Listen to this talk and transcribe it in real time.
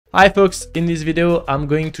Hi folks, in this video I'm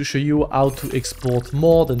going to show you how to export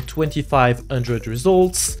more than 2500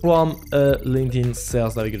 results from a LinkedIn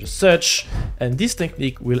Sales Navigator search, and this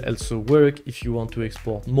technique will also work if you want to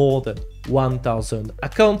export more than 1000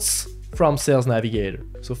 accounts from Sales Navigator.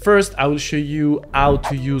 So first I will show you how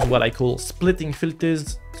to use what I call splitting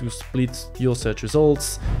filters to split your search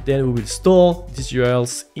results. Then we will store these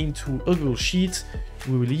URLs into a Google Sheet.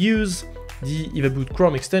 We will use the Evaboot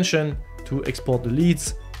Chrome extension to export the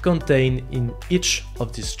leads contained in each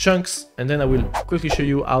of these chunks, and then I will quickly show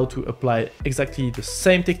you how to apply exactly the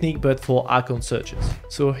same technique but for account searches.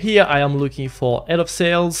 So here I am looking for head of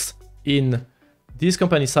sales in these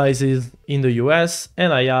company sizes in the US,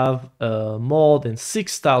 and I have more than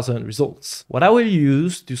 6,000 results. What I will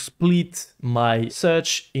use to split my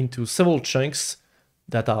search into several chunks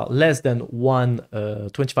that are less than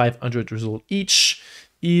 2500 results each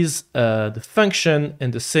is the function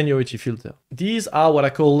and the seniority filter. These are what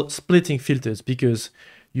I call splitting filters because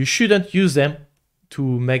you shouldn't use them to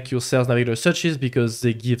make your Sales Navigator searches because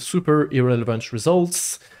they give super irrelevant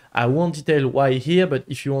results. I won't detail why here, but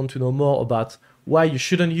if you want to know more about why you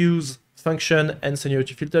shouldn't use function and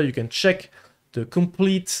seniority filter, you can check the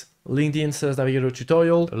complete LinkedIn Sales Navigator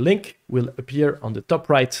tutorial. A link will appear on the top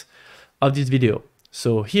right of this video.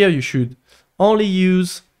 So here you should only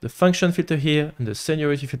use the function filter here and the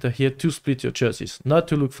seniority filter here to split your searches, not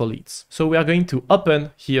to look for leads. So we are going to open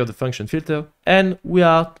here the function filter, and we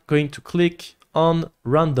are going to click on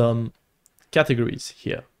random categories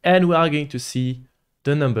here. And we are going to see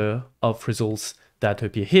the number of results that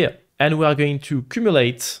appear here. And we are going to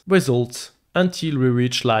accumulate results until we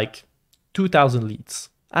reach like 2000 leads.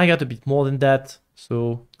 I got a bit more than that,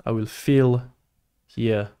 so I will fill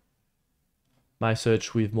here my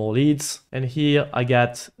search with more leads, and here I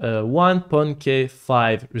got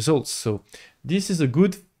 1.k5 results. So this is a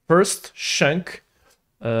good first chunk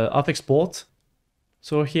of export.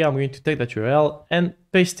 So here I'm going to take that URL and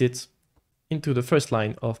paste it into the first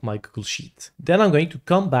line of my Google Sheet. Then I'm going to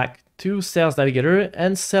come back to Sales Navigator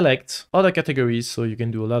and select other categories. So you can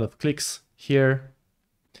do a lot of clicks here,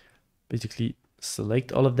 basically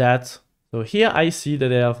select all of that. So here I see that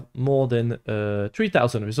I have more than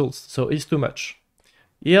 3000 results, so it's too much.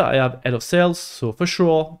 Here I have head of sales, so for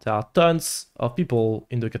sure there are tons of people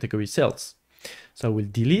in the category sales. So I will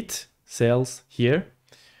delete sales here,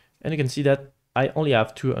 and you can see that I only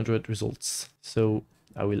have 200 results. So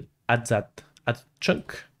I will add that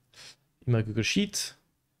chunk in my Google Sheet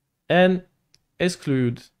and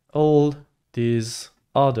exclude all these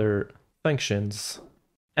other functions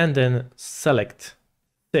and then select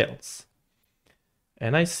sales.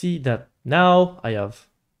 And I see that now I have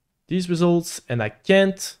these results and I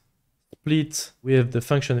can't split with the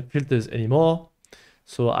function filters anymore.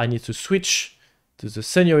 So I need to switch to the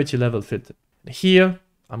seniority level filter. And here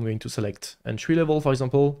I'm going to select entry level, for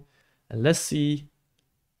example, and let's see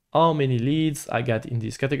how many leads I got in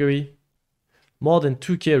this category. More than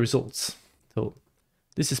 2K results. So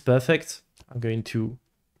this is perfect. I'm going to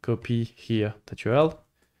copy here that URL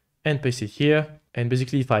and paste it here. And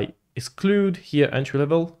basically if I exclude here entry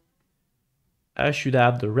level, I should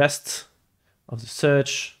have the rest of the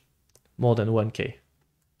search more than 1K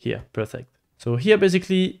here. Perfect. So here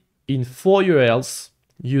basically in 4 URLs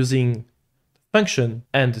using function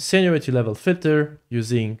and the seniority level filter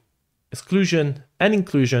using exclusion and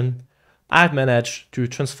inclusion, I've managed to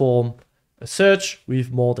transform a search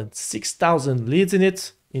with more than 6,000 leads in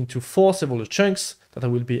it into 4 several chunks that I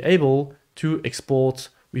will be able to export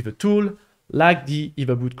with a tool like the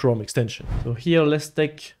Evaboot Chrome extension. So here, let's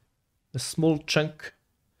take a small chunk.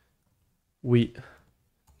 We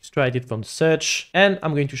extract it from the search, and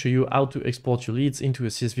I'm going to show you how to export your leads into a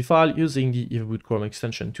CSV file using the Evaboot Chrome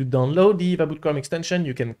extension. To download the Evaboot Chrome extension,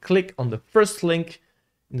 you can click on the first link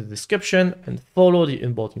in the description and follow the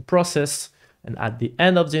onboarding process. And at the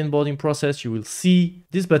end of the onboarding process, you will see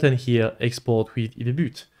this button here, export with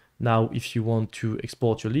Evaboot. Now, if you want to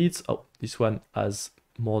export your leads, this one has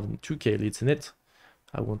more than 2K leads in it.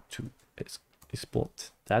 I want to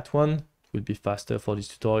export that one. It will be faster for this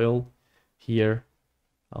tutorial. Here,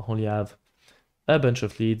 I only have a bunch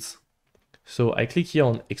of leads. So I click here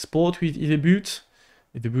on export with Evaboot.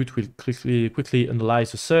 Evaboot will quickly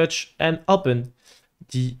analyze the search and open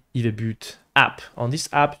the Evaboot app. On this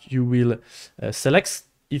app, you will select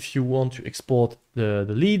if you want to export the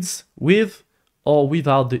leads with or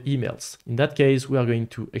without the emails. In that case, we are going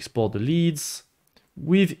to export the leads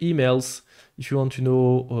with emails. If you want to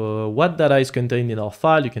know what data is contained in our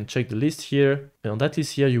file, you can check the list here. And on that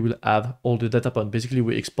list here, you will have all the data points. Basically,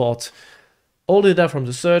 we export all the data from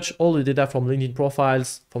the search, all the data from LinkedIn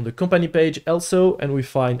profiles, from the company page also, and we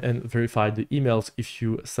find and verify the emails if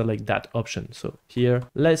you select that option. So here,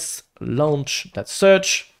 let's launch that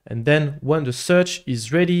search. And then when the search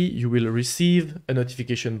is ready, you will receive a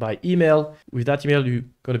notification by email. With that email, you're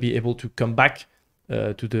going to be able to come back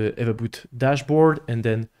to the Evaboot dashboard and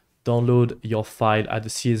then download your file at the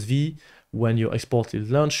CSV. When your export is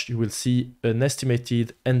launched, you will see an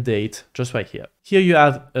estimated end date just right here. Here you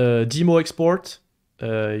have a demo export.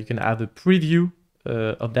 You can have a preview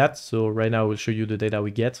of that. So right now I will show you the data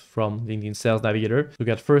we get from LinkedIn Sales Navigator. We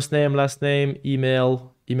got first name, last name,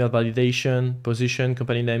 email validation, position,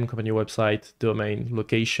 company name, company website, domain,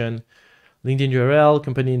 location, LinkedIn URL,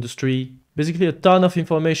 company industry. Basically a ton of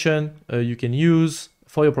information you can use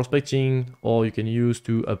for your prospecting, or you can use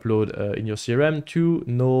to upload in your CRM to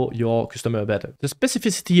know your customer better. The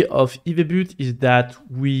specificity of Evaboot is that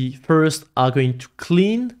we first are going to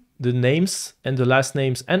clean the names and the last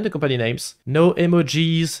names and the company names. No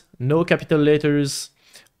emojis, no capital letters.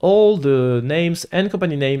 All the names and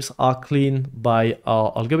company names are cleaned by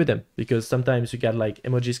our algorithm, because sometimes you get like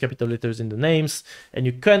emojis, capital letters in the names, and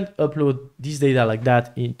you can't upload this data like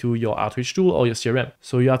that into your outreach tool or your CRM.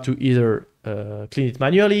 So you have to either clean it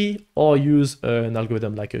manually or use an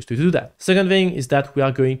algorithm like us to do that. Second thing is that we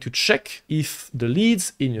are going to check if the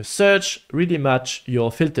leads in your search really match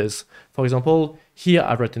your filters. For example, here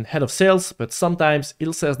I've written head of sales, but sometimes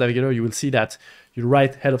in Sales Navigator, you will see that you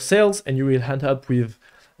write head of sales and you will end up with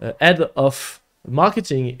head of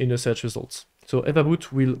marketing in the search results. So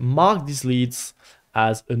Evaboot will mark these leads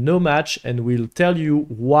as a no match and will tell you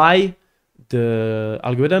why the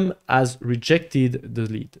algorithm has rejected the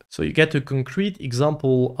lead. So you get a concrete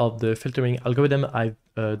example of the filtering algorithm. I've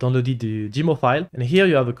downloaded the demo file, and here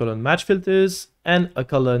you have a column match filters and a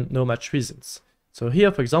column no match reasons. So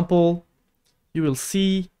here, for example, you will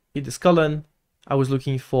see in this column, I was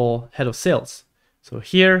looking for head of sales. So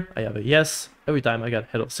here I have a yes every time I got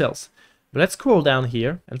head of sales. But let's scroll down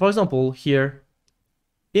here. And for example, here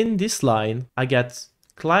in this line, I get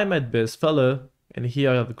climate-based fellow, and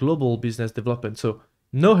here I have global business development. So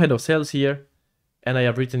no head of sales here. And I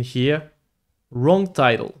have written here, wrong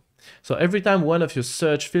title. So every time one of your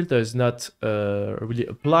search filters is not really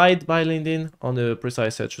applied by LinkedIn on the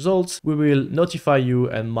precise search results, we will notify you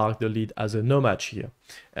and mark the lead as a no match here.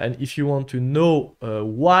 And if you want to know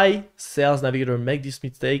why Sales Navigator make these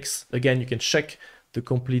mistakes, again, you can check the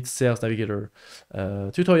complete Sales Navigator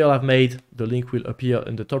tutorial I've made. The link will appear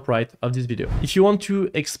in the top right of this video. If you want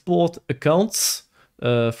to export accounts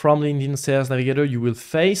from LinkedIn Sales Navigator, you will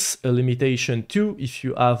face a limitation too if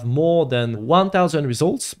you have more than 1,000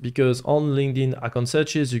 results, because on LinkedIn account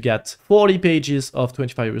searches, you get 40 pages of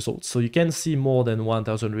 25 results. So you can see more than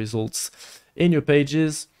 1,000 results in your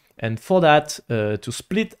pages. And for that, to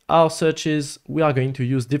split our searches, we are going to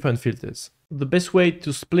use different filters. The best way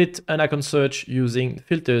to split an account search using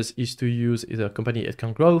filters is to use either company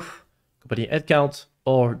headcount growth, company headcount,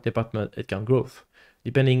 or department headcount growth,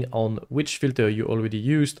 depending on which filter you already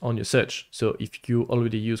used on your search. So if you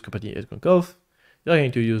already use company headcount growth, you're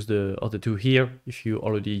going to use the other two here. If you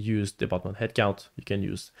already use department headcount, you can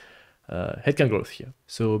use headcount growth here.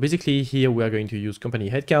 So basically here we are going to use company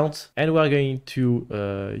headcount, and we are going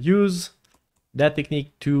to use that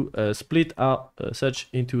technique to split our search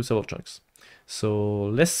into several chunks. So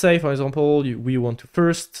let's say, for example, we want to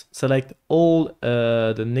first select all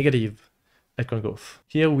the negative headcount growth.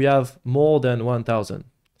 Here we have more than 1,000.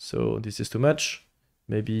 So this is too much.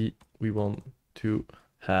 Maybe we want to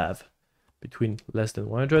have between less than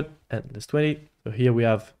 100 and less 20. So here we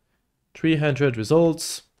have 300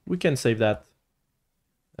 results. We can save that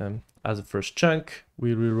as a first chunk.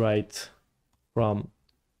 We will write from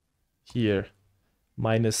here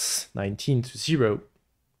 -19 to 0.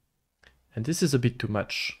 And this is a bit too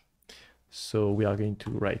much. So we are going to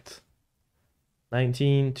write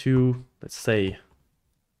 19 to, let's say,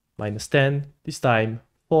 -10, this time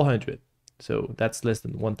 400. So that's less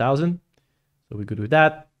than 1,000. So we're good with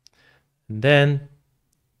that. And then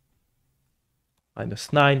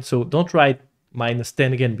 -9. So don't write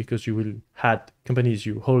 -10 again, because you will had companies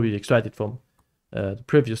you already extracted from the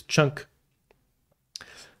previous chunk.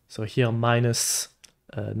 So here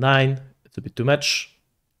 -9, it's a bit too much.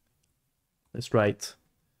 Let's write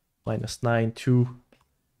 -9 to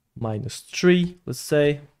 -3, let's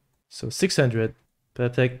say. So 600,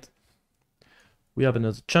 perfect. We have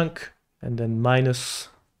another chunk, and then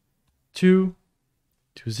 -2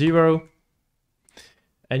 to 0.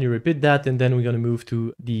 And you repeat that, and then we're going to move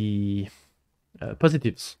to the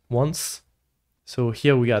positives once. So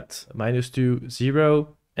here we got -2,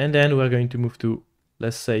 0, and then we're going to move to,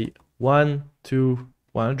 let's say, 1 to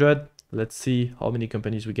 100. Let's see how many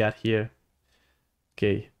companies we got here.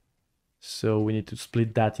 Okay, so we need to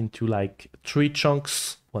split that into like 3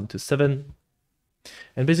 chunks, 1 to 7.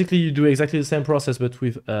 And basically you do exactly the same process, but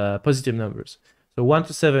with positive numbers. So 1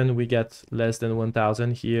 to 7, we get less than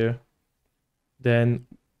 1,000 here. Then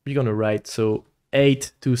we're gonna write, so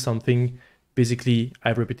 8 to something. Basically,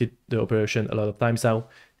 I've repeated the operation a lot of times now.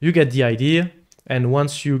 You get the idea. And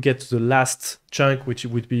once you get to the last chunk, which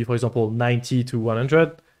would be, for example, 90 to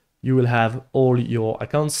 100, you will have all your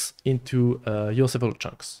accounts into your several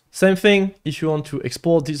chunks. Same thing, if you want to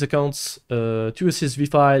export these accounts to a CSV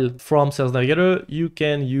file from Sales Navigator, you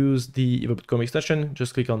can use the Evaboot extension.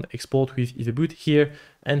 Just click on Export with Evaboot here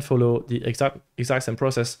and follow the exact same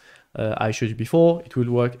process I showed you before. It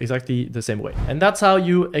will work exactly the same way. And that's how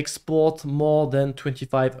you export more than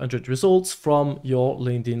 2,500 results from your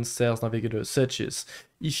LinkedIn Sales Navigator searches.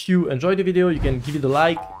 If you enjoyed the video, you can give it a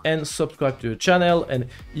like and subscribe to the channel. And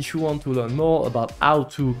if you want to learn more about how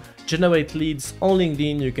to generate leads on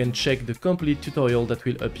LinkedIn, you can check the complete tutorial that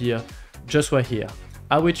will appear just right here.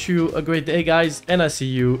 I wish you a great day, guys, and I'll see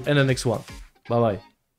you in the next one. Bye bye.